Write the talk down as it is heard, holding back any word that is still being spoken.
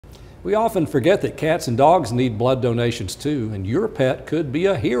We often forget that cats and dogs need blood donations too, and your pet could be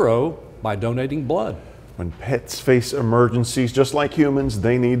a hero by donating blood. When pets face emergencies, just like humans,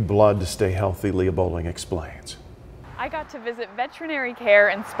 they need blood to stay healthy, Leah Bowling explains. I got to visit Veterinary Care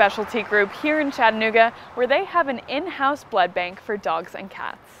and Specialty Group here in Chattanooga, where they have an in-house blood bank for dogs and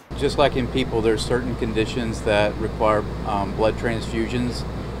cats. Just like in people, there's certain conditions that require blood transfusions.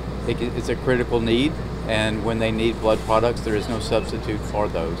 It's a critical need, and when they need blood products, there is no substitute for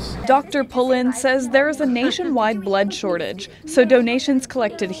those. Dr. Pullen says there is a nationwide blood shortage, so donations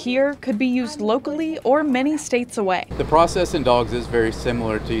collected here could be used locally or many states away. The process in dogs is very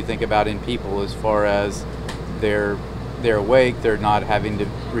similar to you think about in people, as far as they're awake, they're not having to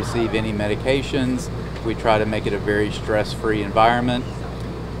receive any medications. We try to make it a very stress-free environment.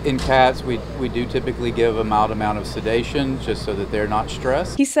 In cats, we do typically give a mild amount of sedation just so that they're not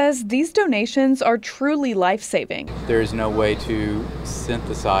stressed. He says these donations are truly life-saving. There is no way to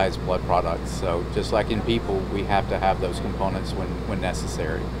synthesize blood products, so just like in people, we have to have those components when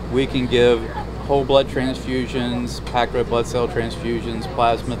necessary. We can give whole blood transfusions, packed red blood cell transfusions,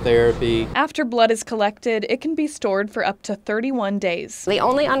 plasma therapy. After blood is collected, it can be stored for up to 31 days. The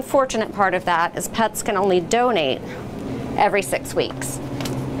only unfortunate part of that is pets can only donate every 6 weeks.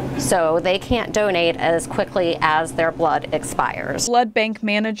 So they can't donate as quickly as their blood expires. Blood bank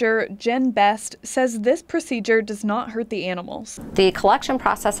manager Jen Best says this procedure does not hurt the animals. The collection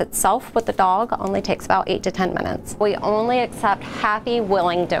process itself with the dog only takes about 8 to 10 minutes. We only accept happy,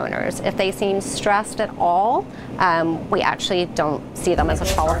 willing donors. If they seem stressed at all, we actually don't see them as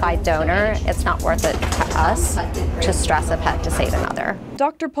a qualified donor. It's not worth it to us to stress a pet to save another.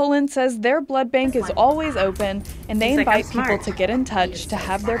 Dr. Pullen says their blood bank is always open, and they invite people to get in touch to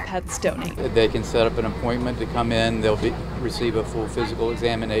have their pets donate. They can set up an appointment to come in. They'll receive a full physical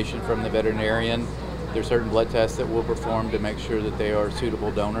examination from the veterinarian. There's certain blood tests that we'll perform to make sure that they are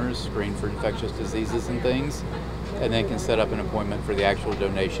suitable donors, screened for infectious diseases and things, and then can set up an appointment for the actual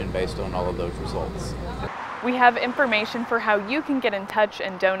donation based on all of those results. We have information for how you can get in touch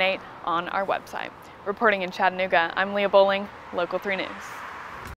and donate on our website. Reporting in Chattanooga, I'm Leah Bowling, Local 3 News.